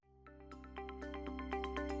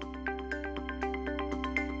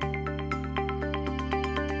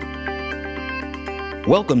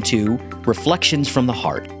Welcome to Reflections from the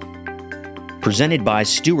Heart, presented by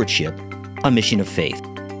Stewardship, a Mission of Faith.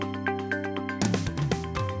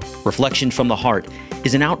 Reflections from the Heart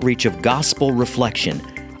is an outreach of gospel reflection,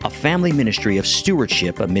 a family ministry of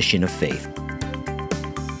Stewardship, a Mission of Faith.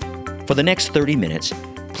 For the next 30 minutes,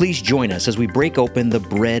 please join us as we break open the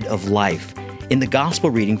bread of life in the gospel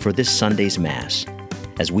reading for this Sunday's Mass,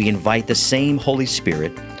 as we invite the same Holy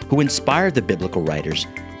Spirit who inspired the biblical writers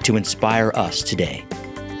to inspire us today.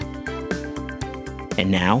 And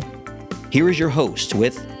now, here is your host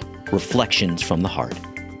with Reflections from the Heart.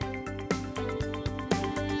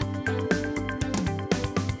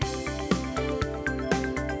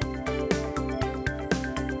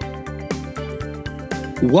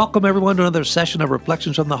 Welcome, everyone, to another session of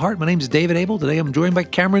Reflections from the Heart. My name is David Abel. Today I'm joined by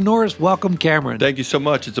Cameron Norris. Welcome, Cameron. Thank you so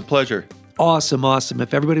much. It's a pleasure. Awesome.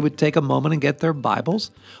 If everybody would take a moment and get their Bibles,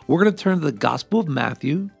 we're going to turn to the Gospel of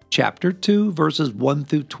Matthew, chapter 2, verses 1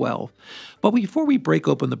 through 12. But before we break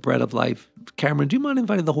open the bread of life, Cameron, do you mind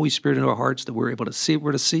inviting the Holy Spirit into our hearts that we're able to see what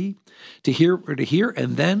we're to see, to hear,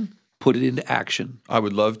 and then put it into action? I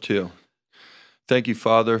would love to. Thank you,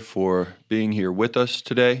 Father, for being here with us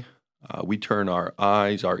today. We turn our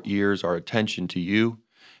eyes, our ears, our attention to you,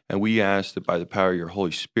 and we ask that by the power of your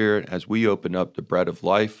Holy Spirit, as we open up the bread of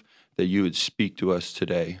life, that you would speak to us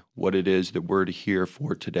today, what it is that we're to hear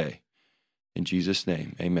for today. In Jesus'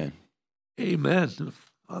 name, amen. Amen. The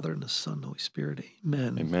Father and the Son, and the Holy Spirit,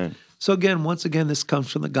 amen. Amen. So once again, this comes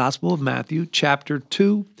from the Gospel of Matthew, chapter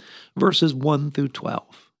 2, verses 1 through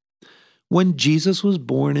 12. When Jesus was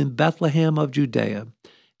born in Bethlehem of Judea,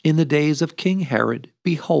 in the days of King Herod,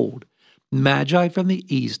 behold, Magi from the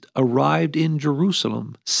east arrived in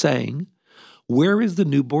Jerusalem, saying, "Where is the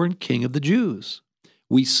newborn King of the Jews?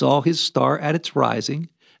 We saw his star at its rising,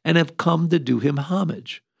 and have come to do him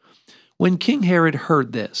homage." When King Herod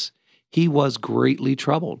heard this, he was greatly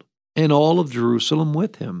troubled, and all of Jerusalem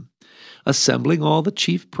with him. Assembling all the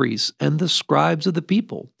chief priests and the scribes of the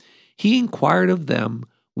people, he inquired of them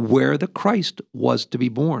where the Christ was to be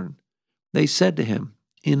born. They said to him,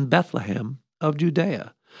 "In Bethlehem of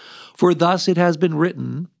Judea. For thus it has been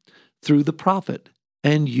written through the prophet,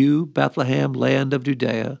 and you, Bethlehem, land of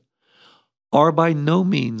Judea, are by no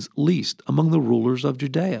means least among the rulers of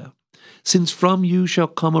Judea, since from you shall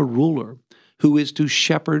come a ruler who is to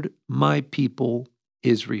shepherd my people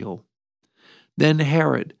Israel." Then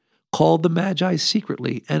Herod called the Magi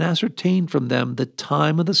secretly and ascertained from them the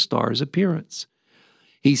time of the star's appearance.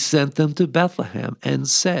 He sent them to Bethlehem and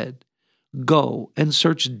said, "Go and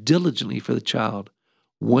search diligently for the child.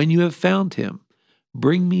 When you have found him,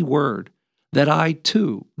 bring me word, that I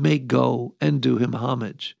too may go and do him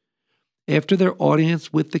homage." After their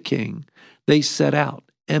audience with the king, they set out,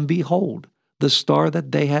 and behold, the star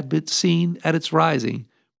that they had been seen at its rising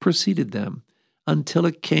preceded them, until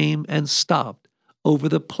it came and stopped over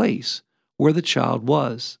the place where the child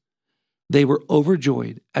was. They were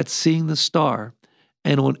overjoyed at seeing the star,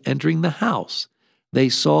 and on entering the house, they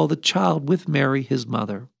saw the child with Mary, his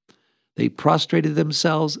mother. They prostrated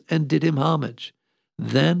themselves and did him homage.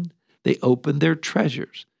 Then they opened their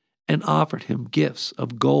treasures and offered him gifts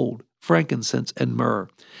of gold, frankincense, and myrrh.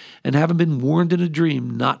 And having been warned in a dream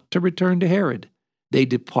not to return to Herod, they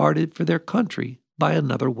departed for their country by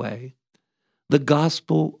another way. The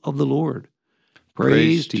Gospel of the Lord.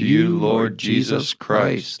 Praise to you, Lord Jesus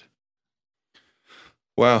Christ.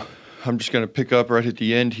 Wow, I'm just going to pick up right at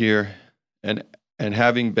the end here. And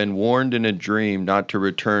having been warned in a dream not to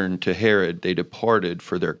return to Herod, they departed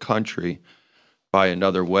for their country by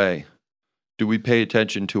another way. Do we pay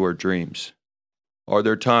attention to our dreams? Are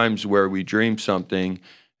there times where we dream something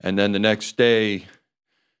and then the next day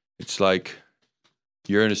it's like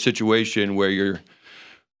you're in a situation where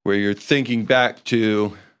you're thinking back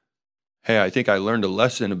to, hey, I think I learned a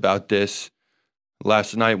lesson about this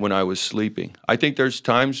last night when I was sleeping. I think there's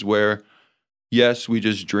times where, yes, we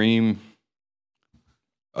just dream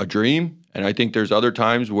a dream, and I think there's other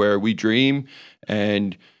times where we dream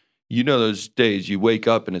and those days you wake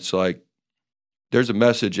up and it's like there's a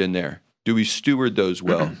message in there. Do we steward those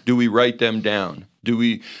well? Do we write them down? Do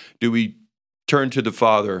we turn to the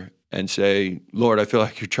Father and say, "Lord, I feel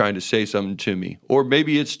like you're trying to say something to me"? Or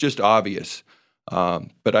maybe it's just obvious.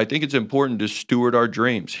 But I think it's important to steward our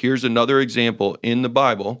dreams. Here's another example in the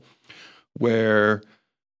Bible where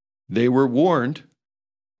they were warned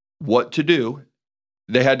what to do.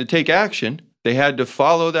 They had to take action. They had to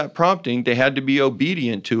follow that prompting. They had to be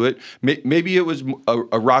obedient to it. Maybe it was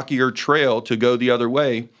a rockier trail to go the other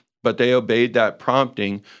way, but they obeyed that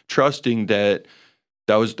prompting, trusting that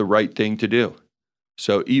that was the right thing to do.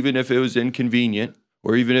 So even if it was inconvenient,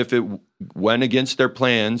 or even if it went against their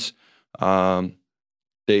plans,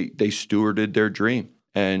 they stewarded their dream,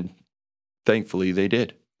 and thankfully they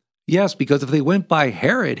did. Yes, because if they went by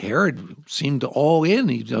Herod, Herod seemed all in.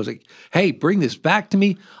 He was like, "Hey, bring this back to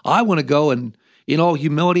me. I want to go, and in all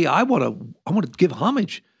humility, I want to give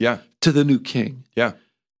homage Yeah, to the new king." yeah,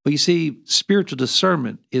 But you see, spiritual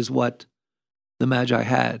discernment is what the Magi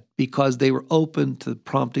had, because they were open to the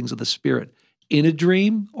promptings of the Spirit in a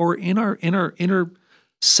dream or in our inner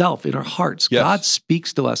self, in our hearts. Yes. God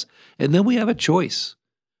speaks to us, and then we have a choice.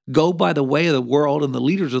 Go by the way of the world and the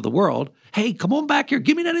leaders of the world. Hey, come on back here.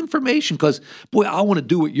 Give me that information because, boy, I want to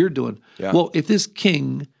do what you're doing. Yeah. Well, if this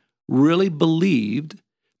king really believed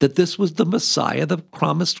that this was the Messiah, the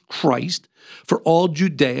promised Christ for all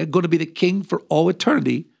Judea, going to be the king for all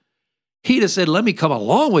eternity, he'd have said, let me come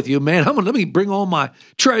along with you, man. Let me bring all my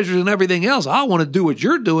treasures and everything else. I want to do what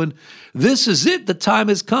you're doing. This is it. The time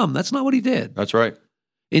has come. That's not what he did. that's right.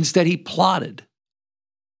 Instead, he plotted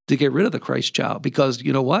to get rid of the Christ child because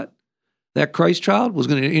you know what? That Christ child was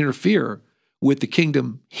going to interfere with the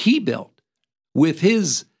kingdom he built, with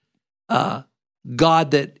his God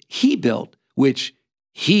that he built, which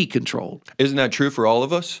he controlled. Isn't that true for all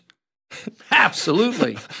of us?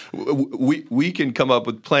 Absolutely. We can come up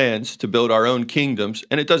with plans to build our own kingdoms,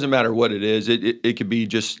 and it doesn't matter what it is. It could be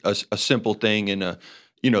just a simple thing in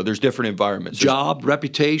there's different environments. Job,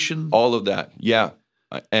 reputation. All of that. Yeah.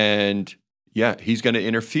 And yeah, he's going to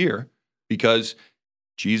interfere because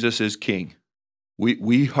Jesus is king.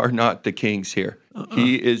 We are not the kings here.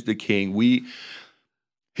 He is the king.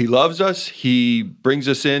 He loves us. He brings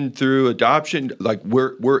us in through adoption. Like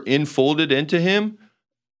we're enfolded into him,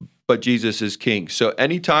 but Jesus is king. So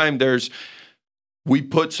anytime we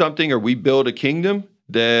put something or we build a kingdom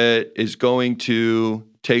that is going to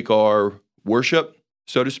take our worship,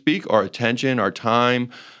 so to speak, our attention, our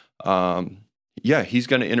time, he's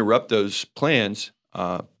going to interrupt those plans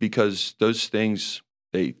because those things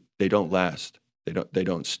they don't last. They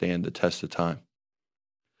don't stand the test of time.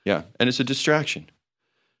 Yeah, and it's a distraction.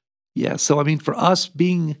 Yeah, so I mean, for us,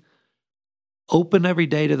 being open every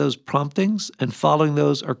day to those promptings and following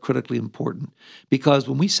those are critically important, because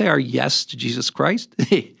when we say our yes to Jesus Christ,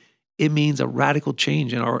 it means a radical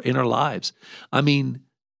change in our lives. I mean,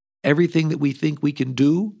 everything that we think we can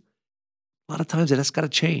do, a lot of times that's got to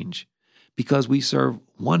change, because we serve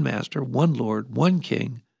one Master, one Lord, one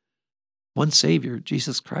King, one Savior,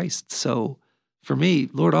 Jesus Christ. So for me,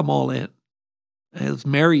 Lord, I'm all in. As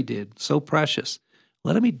Mary did, so precious.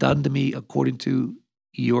 Let it be done to me according to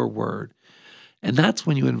your word. And that's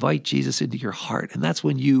when you invite Jesus into your heart. And that's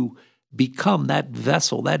when you become that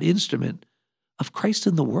vessel, that instrument of Christ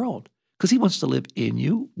in the world, because he wants to live in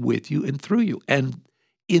you, with you, and through you. And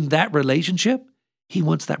in that relationship, he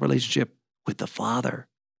wants that relationship with the Father,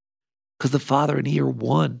 because the Father and he are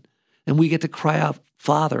one. And we get to cry out,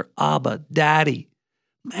 Father, Abba, Daddy.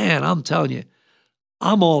 Man, I'm telling you,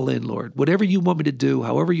 I'm all in, Lord. Whatever you want me to do,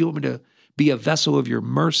 however you want me to be a vessel of your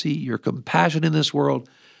mercy, your compassion in this world,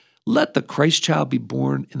 let the Christ child be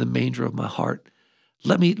born in the manger of my heart.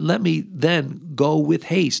 Let me then go with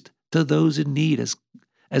haste to those in need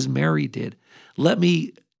as Mary did. Let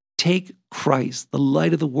me take Christ, the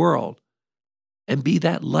light of the world, and be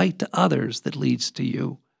that light to others that leads to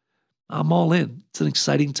you. I'm all in. It's an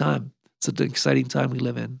exciting time. It's an exciting time we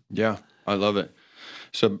live in. Yeah, I love it.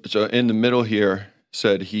 So in the middle here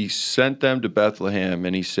said, he sent them to Bethlehem,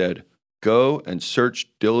 and he said, go and search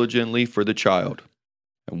diligently for the child.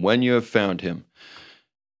 And when you have found him,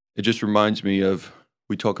 it just reminds me of,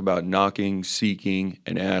 we talk about knocking, seeking,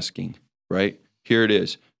 and asking, right? Here it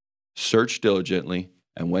is. Search diligently,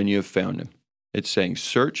 and when you have found him. It's saying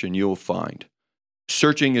search and you will find.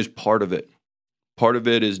 Searching is part of it. Part of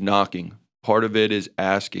it is knocking. Part of it is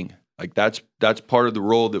asking. Like that's part of the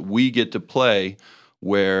role that we get to play,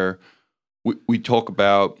 where we talk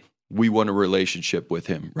about we want a relationship with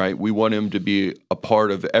him, right? We want him to be a part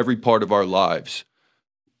of every part of our lives.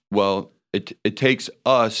 Well, it takes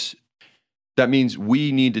us, that means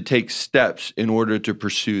we need to take steps in order to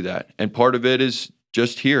pursue that. And part of it is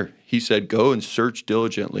just here. He said, go and search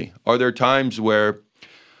diligently. Are there times where,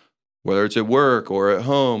 whether it's at work or at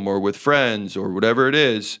home or with friends or whatever it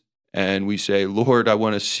is, and we say, Lord, I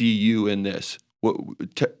want to see you in this.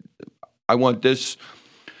 I want this.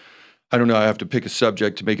 I don't know, I have to pick a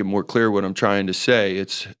subject to make it more clear what I'm trying to say.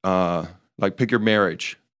 It's like, pick your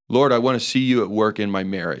marriage. Lord, I want to see you at work in my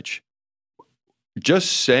marriage.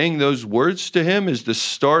 Just saying those words to him is the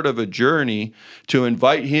start of a journey to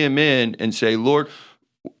invite him in and say, Lord,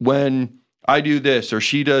 when I do this or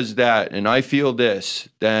she does that and I feel this,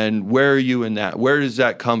 then where are you in that? Where does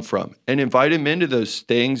that come from? And invite him into those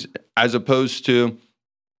things, as opposed to,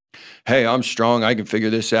 hey, I'm strong. I can figure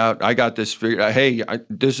this out. I got this figured out. Hey,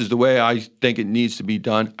 this is the way I think it needs to be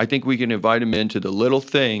done. I think we can invite him into the little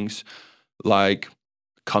things like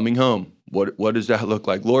coming home. What does that look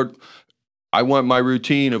like? Lord, I want my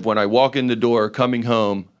routine of when I walk in the door, coming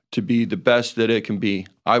home, to be the best that it can be.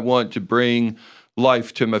 I want to bring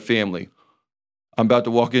life to my family. I'm about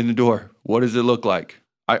to walk in the door. What does it look like?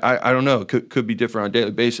 I don't know. It could be different on a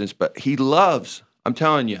daily basis, but he loves, I'm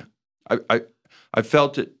telling you, I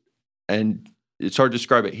felt it, and it's hard to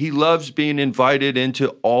describe it. He loves being invited into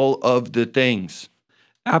all of the things.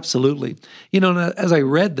 Absolutely. As I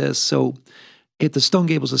read this, so at the Stone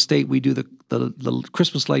Gables Estate, we do the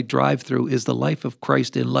Christmas light drive-through is the life of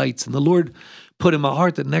Christ in lights. And the Lord put in my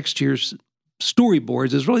heart that next year's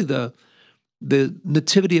storyboards is really the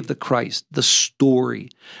nativity of the Christ, the story.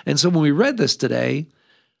 And so when we read this today,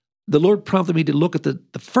 the Lord prompted me to look at the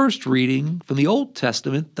first reading from the Old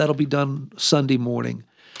Testament. That'll be done Sunday morning.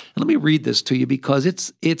 And let me read this to you because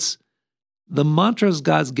it's the mantras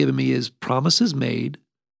God's given me is promises made,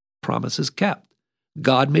 promises kept.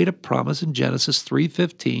 God made a promise in Genesis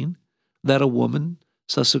 3:15 that a woman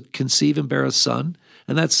shall conceive and bear a son,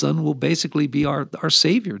 and that son will basically be our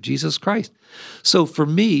Savior, Jesus Christ. So for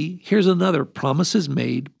me, here's another promises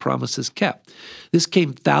made, promises kept. This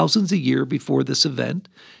came thousands of years before this event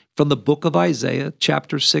from the book of Isaiah,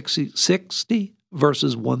 chapter 60,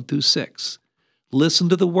 verses 1 through 6. Listen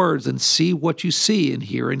to the words and see what you see and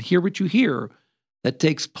hear what you hear that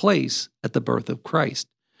takes place at the birth of Christ.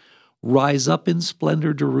 Rise up in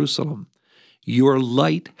splendor, Jerusalem. Your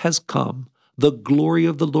light has come. The glory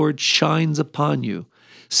of the Lord shines upon you.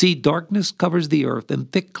 See, darkness covers the earth,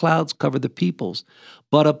 and thick clouds cover the peoples.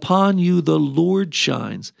 But upon you the Lord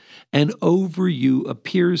shines, and over you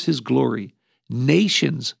appears his glory.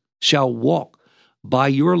 Nations shall walk by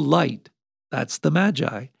your light. That's the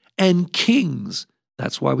Magi. And kings,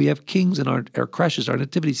 that's why we have kings in our creches, our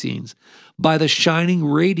nativity scenes, by the shining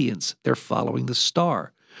radiance. They're following the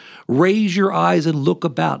star. Raise your eyes and look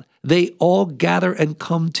about. They all gather and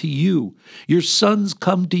come to you. Your sons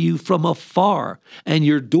come to you from afar, and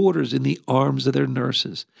your daughters in the arms of their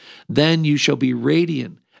nurses. Then you shall be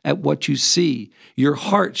radiant at what you see. Your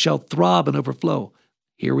heart shall throb and overflow.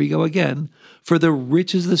 Here we go again. For the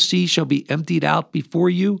riches of the sea shall be emptied out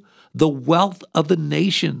before you. The wealth of the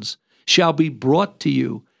nations shall be brought to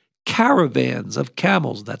you. Caravans of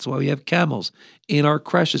camels, that's why we have camels in our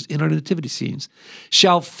creches, in our nativity scenes,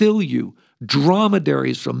 shall fill you.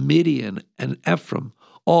 Dromedaries from Midian and Ephraim,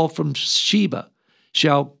 all from Sheba,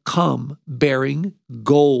 shall come bearing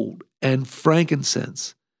gold and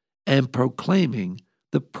frankincense and proclaiming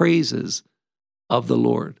the praises of the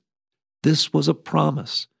Lord. This was a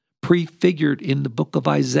promise prefigured in the book of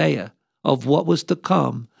Isaiah of what was to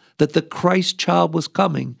come, that the Christ child was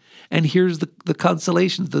coming. And here's the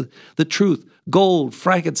consolation, the truth. Gold,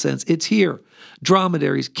 frankincense, it's here.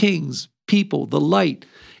 Dromedaries, kings, people, the light.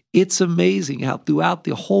 It's amazing how throughout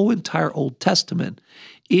the whole entire Old Testament,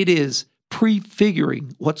 it is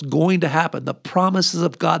prefiguring what's going to happen, the promises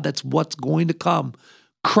of God, that's what's going to come.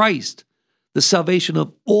 Christ, the salvation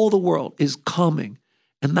of all the world, is coming.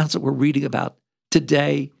 And that's what we're reading about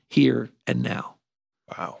today, here, and now.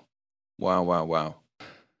 Wow.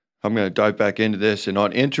 I'm going to dive back into this. And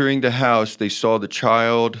on entering the house, they saw the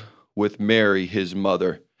child with Mary, his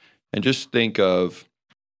mother. And just think of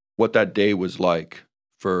what that day was like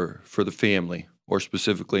for the family, or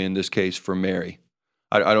specifically in this case for Mary.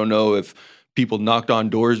 I don't know if people knocked on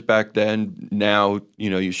doors back then. Now,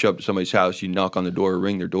 you show up to somebody's house, you knock on the door,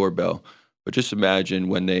 ring their doorbell. But just imagine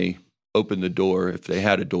when they open the door, if they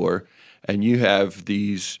had a door, and you have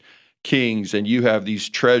these kings, and you have these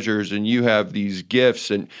treasures, and you have these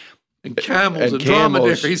gifts, and camels and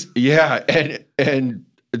dromedaries. Yeah, and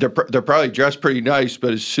they're probably dressed pretty nice,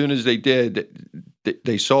 but as soon as they did,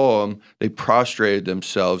 they saw him, they prostrated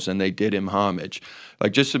themselves, and they did him homage.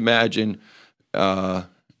 Like, just imagine, I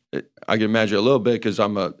can imagine a little bit because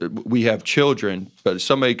we have children, but if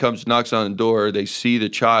somebody comes, knocks on the door, they see the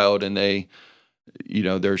child, and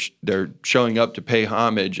they're showing up to pay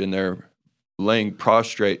homage, and they're laying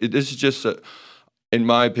prostrate. This is just, in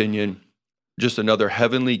my opinion, just another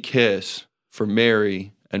heavenly kiss for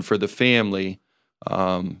Mary and for the family.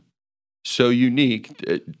 So unique.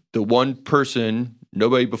 The one person,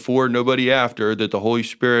 nobody before, nobody after, that the Holy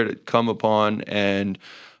Spirit had come upon and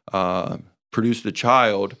produced the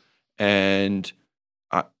child. And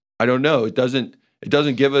I don't know. It doesn't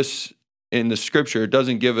give us in the scripture. It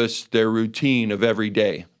doesn't give us their routine of every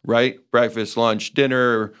day, right? Breakfast, lunch,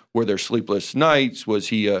 dinner. Were there sleepless nights? Was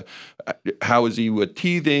he how is he with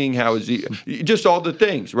teething? How is he? Just all the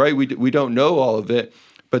things, right? We don't know all of it.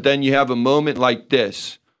 But then you have a moment like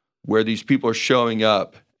this where these people are showing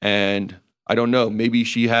up, and I don't know, maybe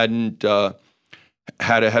she hadn't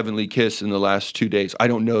had a heavenly kiss in the last 2 days. I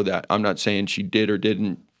don't know that. I'm not saying she did or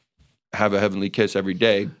didn't have a heavenly kiss every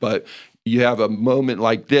day, but you have a moment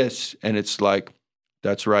like this, and it's like,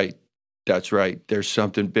 that's right. That's right. There's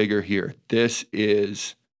something bigger here. This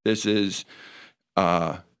is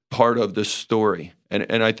part of the story,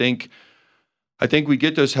 and I think we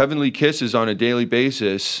get those heavenly kisses on a daily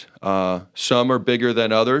basis. Some are bigger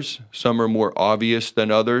than others. Some are more obvious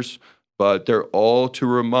than others, but they're all to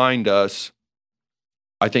remind us,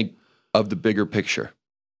 I think, of the bigger picture.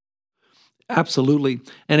 Absolutely.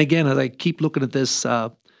 And again, as I keep looking at this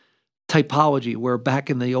typology, where back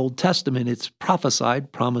in the Old Testament, it's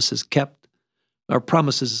prophesied, promises kept, or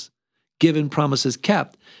promises given, promises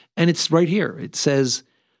kept. And it's right here. It says,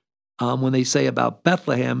 when they say about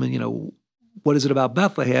Bethlehem, and, what is it about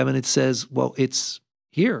Bethlehem? And it says, well, it's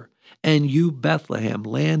here. And you, Bethlehem,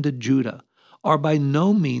 land of Judah, are by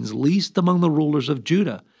no means least among the rulers of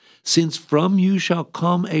Judah, since from you shall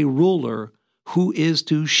come a ruler who is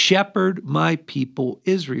to shepherd my people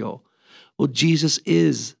Israel. Well, Jesus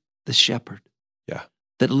is the shepherd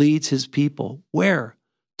that leads his people. Where?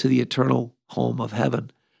 To the eternal home of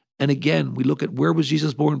heaven. And again, we look at, where was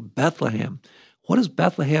Jesus born? Bethlehem. What does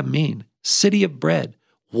Bethlehem mean? City of bread.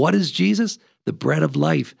 What is Jesus? The bread of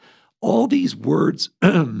life. All these words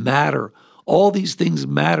matter. All these things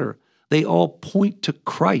matter. They all point to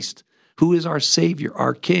Christ, who is our Savior,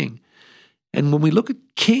 our King. And when we look at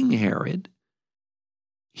King Herod,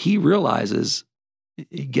 he realizes,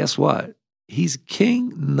 guess what? He's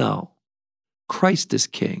king? No. Christ is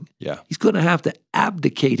king. Yeah. He's going to have to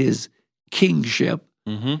abdicate his kingship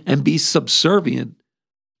and be subservient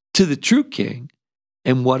to the true king.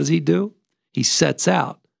 And what does he do? He sets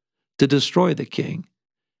out to destroy the king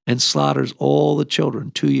and slaughters all the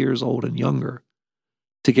children 2 years old and younger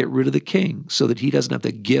to get rid of the king so that he doesn't have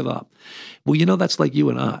to give up. Well, that's like you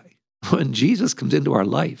and I. When Jesus comes into our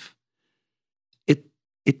life,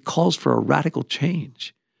 it calls for a radical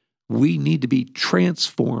change. We need to be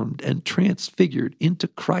transformed and transfigured into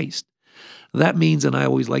Christ. That means, and I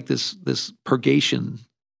always like this purgation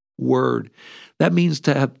word, that means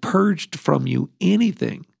to have purged from you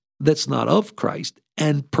anything that's not of Christ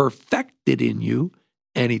and perfected in you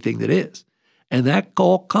anything that is. And that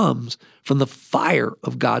all comes from the fire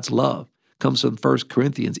of God's love. Comes from 1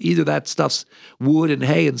 Corinthians. Either that stuff's wood and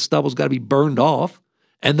hay and stubble's got to be burned off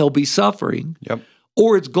and there'll be suffering,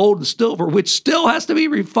 or it's gold and silver, which still has to be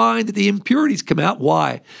refined that the impurities come out.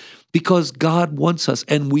 Why? Because God wants us,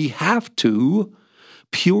 and we have to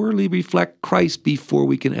purely reflect Christ before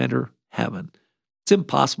we can enter heaven. It's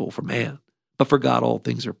impossible for man, but for God all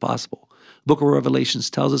things are possible. Book of Revelations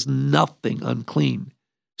tells us nothing unclean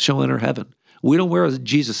shall enter heaven. We don't wear a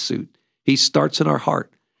Jesus suit. He starts in our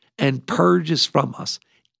heart and purges from us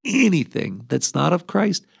anything that's not of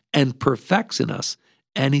Christ and perfects in us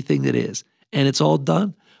anything that is. And it's all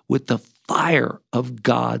done with the fire of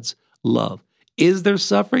God's love. Is there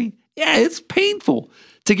suffering? Yeah, it's painful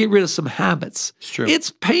to get rid of some habits. It's true.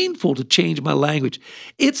 It's painful to change my language.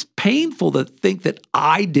 It's painful to think that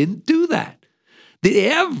I didn't do that. That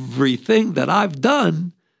everything that I've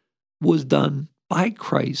done was done by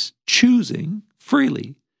Christ choosing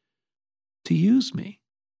freely to use me.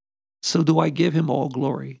 So do I give him all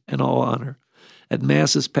glory and all honor? At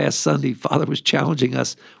Mass this past Sunday, Father was challenging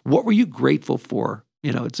us. What were you grateful for?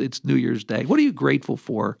 It's New Year's Day. What are you grateful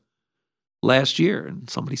for last year? And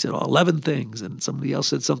somebody said, 11 things. And somebody else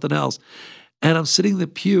said something else. And I'm sitting in the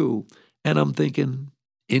pew and I'm thinking,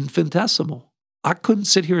 infinitesimal. I couldn't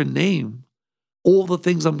sit here and name all the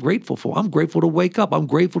things I'm grateful for. I'm grateful to wake up. I'm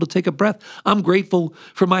grateful to take a breath. I'm grateful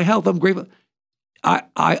for my health. I'm grateful.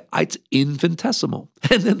 It's infinitesimal.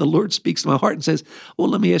 And then the Lord speaks to my heart and says, well,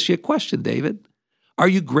 let me ask you a question, David. Are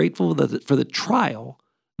you grateful for the trial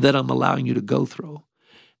that I'm allowing you to go through?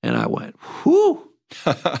 And I went, whew.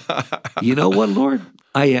 You know what, Lord?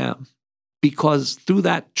 I am. Because through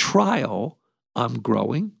that trial, I'm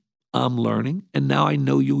growing, I'm learning, and now I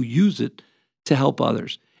know you'll use it to help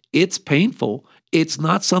others. It's painful. It's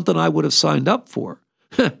not something I would have signed up for.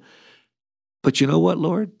 But you know what,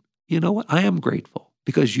 Lord? You know what? I am grateful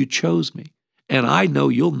because you chose me. And I know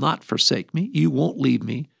you'll not forsake me. You won't leave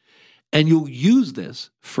me. And you'll use this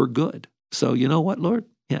for good. So you know what, Lord?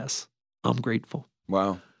 Yes, I'm grateful.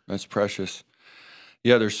 Wow, that's precious.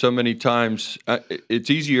 Yeah, there's so many times. It's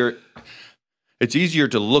easier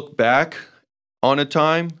to look back on a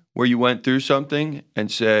time where you went through something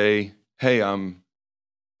and say, hey, I'm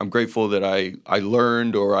grateful that I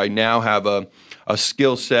learned, or I now have a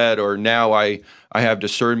skill set, or now I have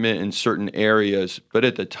discernment in certain areas. But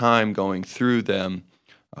at the time going through them,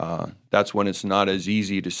 that's when it's not as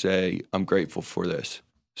easy to say, I'm grateful for this.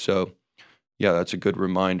 So, yeah, that's a good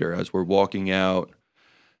reminder as we're walking out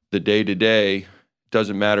the day-to-day.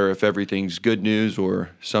 Doesn't matter if everything's good news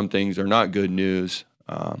or some things are not good news.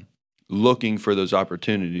 Looking for those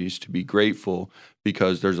opportunities to be grateful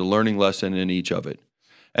because there's a learning lesson in each of it.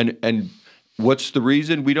 And what's the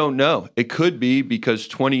reason? We don't know. It could be because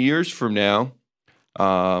 20 years from now,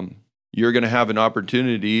 you're going to have an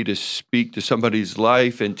opportunity to speak to somebody's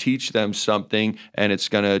life and teach them something, and it's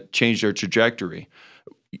going to change their trajectory.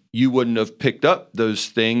 You wouldn't have picked up those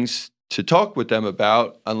things to talk with them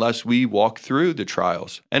about unless we walk through the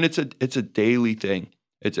trials. And it's a daily thing.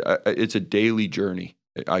 It's a daily journey,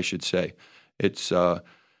 I should say. It's one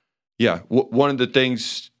of the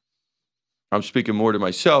things I'm speaking more to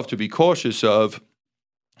myself to be cautious of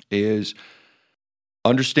is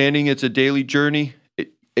understanding it's a daily journey.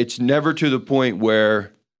 It's never to the point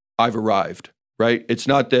where I've arrived, right? It's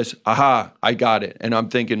not this, aha, I got it. And I'm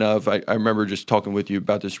thinking of, I remember just talking with you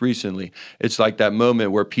about this recently. It's like that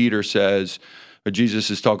moment where Peter says, or Jesus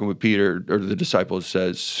is talking with Peter, or the disciples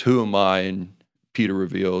says, who am I? And Peter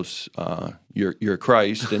reveals, you're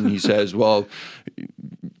Christ. And he says, well,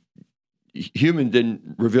 human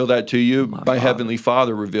didn't reveal that to you. My Heavenly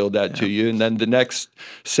Father revealed that to you. And then the next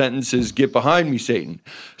sentence is, get behind me, Satan.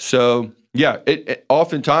 So, yeah, it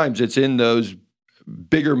oftentimes it's in those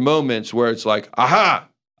bigger moments where it's like, aha,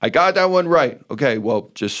 I got that one right. Okay,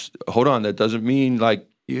 well, just hold on. That doesn't mean like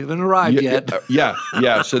you haven't arrived yet.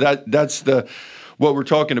 Yeah. So that's what we're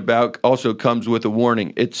talking about. Also comes with a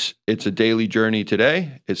warning. It's a daily journey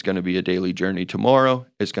today. It's going to be a daily journey tomorrow.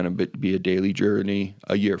 It's going to be a daily journey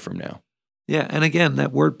a year from now. Yeah, and again,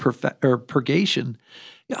 that word purgation.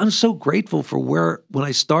 I'm so grateful for when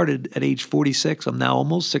I started at age 46, I'm now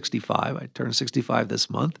almost 65. I turned 65 this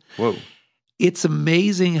month. Whoa. It's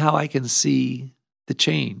amazing how I can see the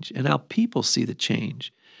change and how people see the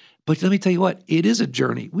change. But let me tell you what, it is a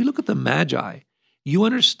journey. We look at the Magi. You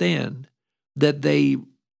understand that they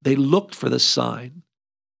looked for the sign.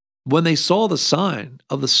 When they saw the sign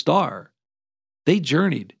of the star, they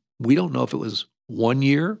journeyed. We don't know if it was 1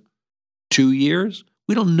 year, 2 years.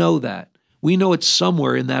 We don't know that. We know it's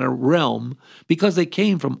somewhere in that realm because they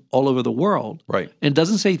came from all over the world. Right. And it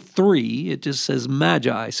doesn't say 3, it just says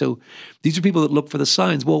Magi. So these are people that look for the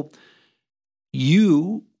signs. Well,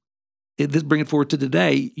 bring it forward to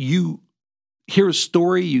today, you hear a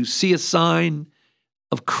story, you see a sign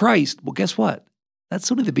of Christ. Well, guess what?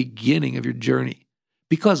 That's only the beginning of your journey.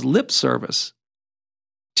 Because lip service,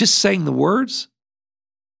 just saying the words,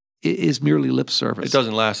 is merely lip service. It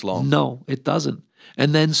doesn't last long. No, it doesn't.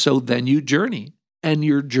 And then you journey. And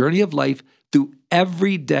your journey of life through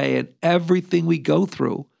every day and everything we go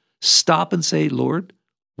through, stop and say, Lord,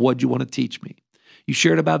 what do you want to teach me? You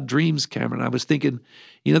shared about dreams, Cameron. I was thinking,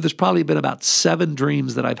 there's probably been about 7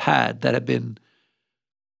 dreams that I've had that have been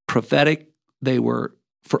prophetic. They were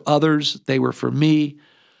for others. They were for me.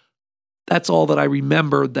 That's all that I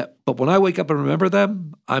remember. But when I wake up and remember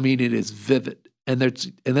them, it is vivid. And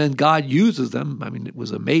then God uses them. It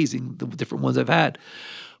was amazing, the different ones I've had.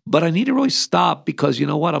 But I need to really stop because you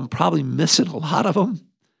know what? I'm probably missing a lot of them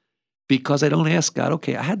because I don't ask God,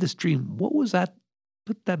 okay, I had this dream. What was that?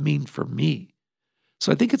 What did that mean for me?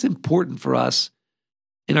 So I think it's important for us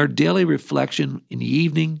in our daily reflection in the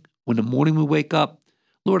evening, when in the morning we wake up,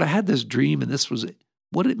 Lord, I had this dream and this was it.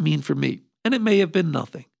 What did it mean for me? And it may have been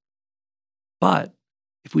nothing. But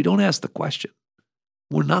if we don't ask the question,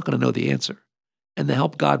 we're not going to know the answer. And the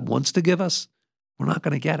help God wants to give us, we're not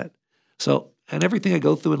going to get it. So, and everything I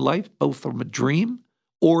go through in life, both from a dream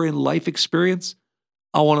or in life experience,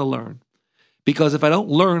 I want to learn. Because if I don't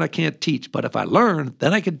learn, I can't teach. But if I learn,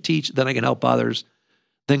 then I can teach, then I can help others.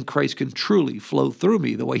 Then Christ can truly flow through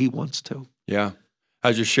me the way he wants to. Yeah.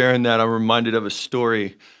 As you're sharing that, I'm reminded of a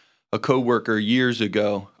story. A coworker years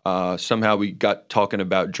ago, somehow we got talking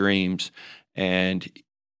about dreams. And,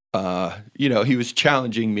 he was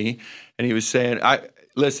challenging me. And he was saying,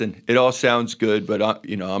 listen, it all sounds good, but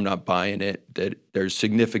I'm not buying it, that there's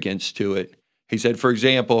significance to it. He said, for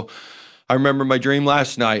example, I remember my dream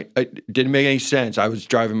last night. It didn't make any sense. I was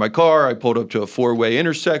driving my car. I pulled up to a 4-way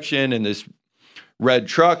intersection, and this red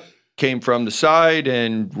truck came from the side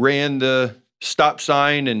and ran the stop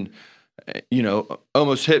sign and,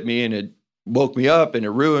 almost hit me, and it woke me up, and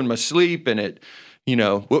it ruined my sleep, and it,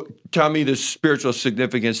 tell me the spiritual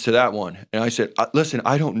significance to that one. And I said, listen,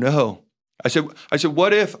 I don't know. I said,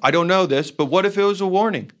 what if, I don't know this, but what if it was a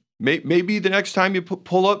warning? Maybe the next time you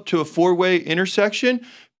pull up to a 4-way intersection,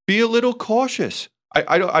 be a little cautious.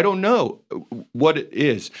 I don't know what it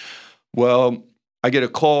is. Well, I get a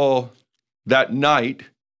call that night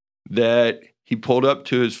that he pulled up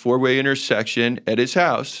to his four-way intersection at his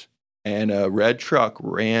house, and a red truck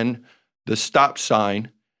ran the stop sign.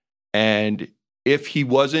 And if he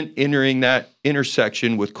wasn't entering that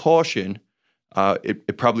intersection with caution,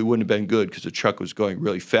 it probably wouldn't have been good because the truck was going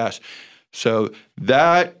really fast. So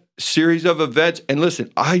that series of events, and listen,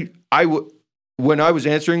 when I was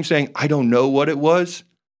answering saying, I don't know what it was,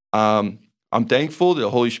 I'm thankful that the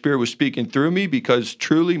Holy Spirit was speaking through me, because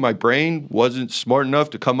truly my brain wasn't smart enough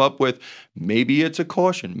to come up with, maybe it's a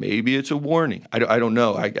caution, maybe it's a warning. I don't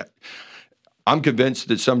know. I'm convinced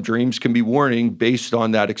that some dreams can be warning based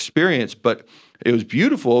on that experience, but it was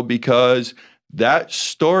beautiful because that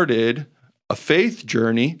started a faith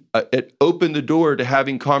journey. It opened the door to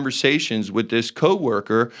having conversations with this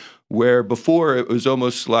coworker, where before it was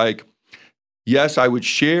almost like, yes, I would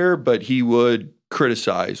share, but he would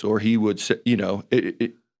criticize, or he would say,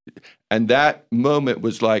 and that moment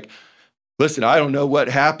was like, listen, I don't know what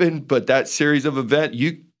happened, but that series of events,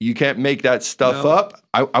 you can't make that stuff up.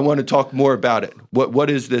 I want to talk more about it. What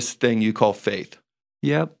is this thing you call faith?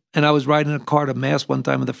 Yep. And I was riding in a car to Mass one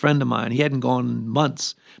time with a friend of mine. He hadn't gone in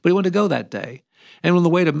months, but he wanted to go that day. And on the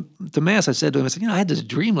way to Mass, I said to him, I had this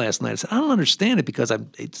dream last night. I said, I don't understand it, because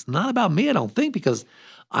it's not about me, I don't think, because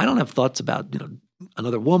I don't have thoughts about,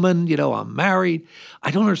 another woman, I'm married.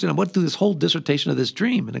 I don't understand. I went through this whole dissertation of this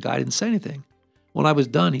dream, and the guy didn't say anything. When I was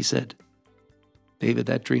done, he said, David,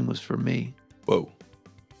 that dream was for me. Whoa.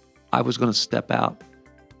 I was going to step out.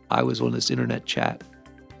 I was on this internet chat,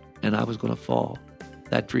 and I was going to fall.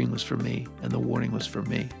 That dream was for me, and the warning was for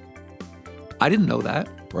me. I didn't know that.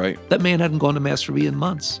 Right. That man hadn't gone to Mass for me in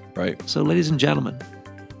months. Right. So, ladies and gentlemen,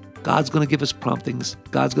 God's going to give us promptings.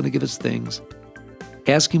 God's going to give us things.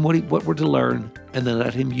 Ask him what we're to learn, and then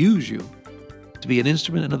let him use you to be an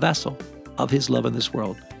instrument and a vessel of his love in this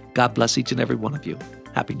world. God bless each and every one of you.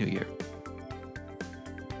 Happy New Year.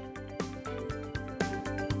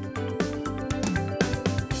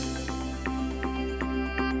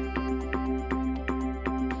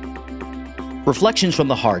 Reflections from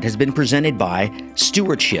the Heart has been presented by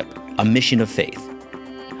Stewardship, a Mission of Faith.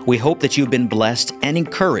 We hope that you've been blessed and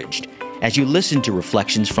encouraged as you listen to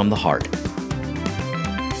Reflections from the Heart.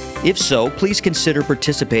 If so, please consider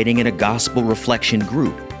participating in a gospel reflection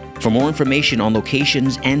group. For more information on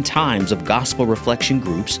locations and times of gospel reflection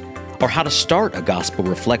groups, or how to start a gospel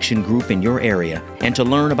reflection group in your area, and to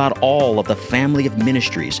learn about all of the family of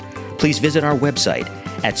ministries, please visit our website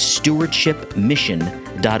at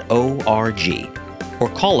stewardshipmission.org or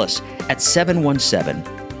call us at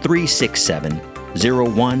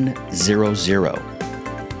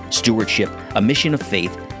 717-367-0100. Stewardship, a Mission of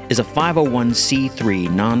Faith, is a 501c3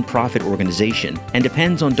 nonprofit organization and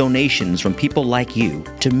depends on donations from people like you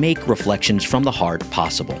to make Reflections from the Heart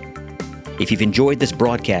possible. If you've enjoyed this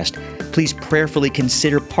broadcast, please prayerfully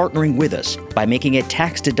consider partnering with us by making a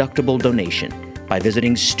tax-deductible donation by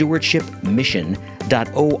visiting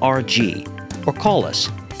stewardshipmission.org or call us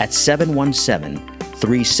at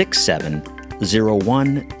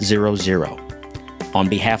 717-367-0100. On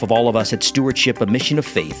behalf of all of us at Stewardship, a Mission of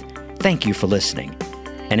Faith, thank you for listening.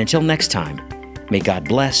 And until next time, may God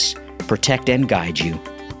bless, protect, and guide you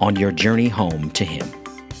on your journey home to Him.